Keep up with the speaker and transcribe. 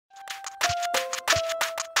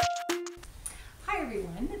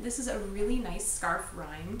everyone. This is a really nice scarf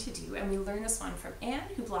rhyme to do, and we learned this one from Anne,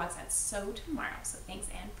 who blogs at So Tomorrow. So thanks,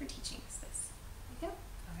 Anne, for teaching us this. There you go.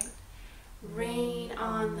 All right. Rain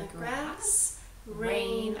on the grass,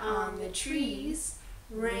 rain on the trees,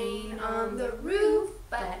 rain on the roof,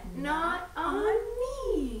 but not on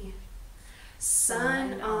me.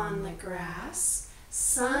 Sun on the grass,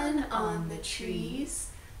 sun on the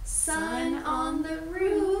trees, sun on the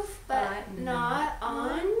roof, but not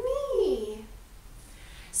on me.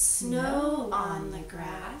 Snow on the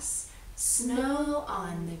grass, snow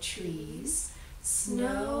on the trees,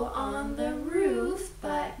 snow on the roof,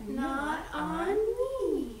 but not on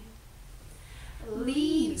me.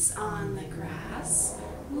 Leaves on the grass,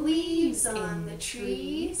 leaves on the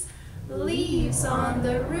trees, leaves on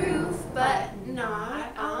the roof, but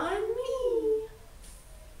not on me.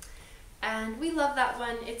 And we love that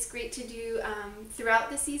one. It's great to do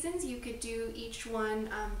throughout the seasons. You could do each one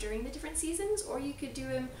during the different seasons, or you could do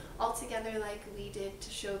them all together like we did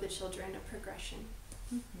to show the children a progression.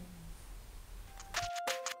 Mm-hmm.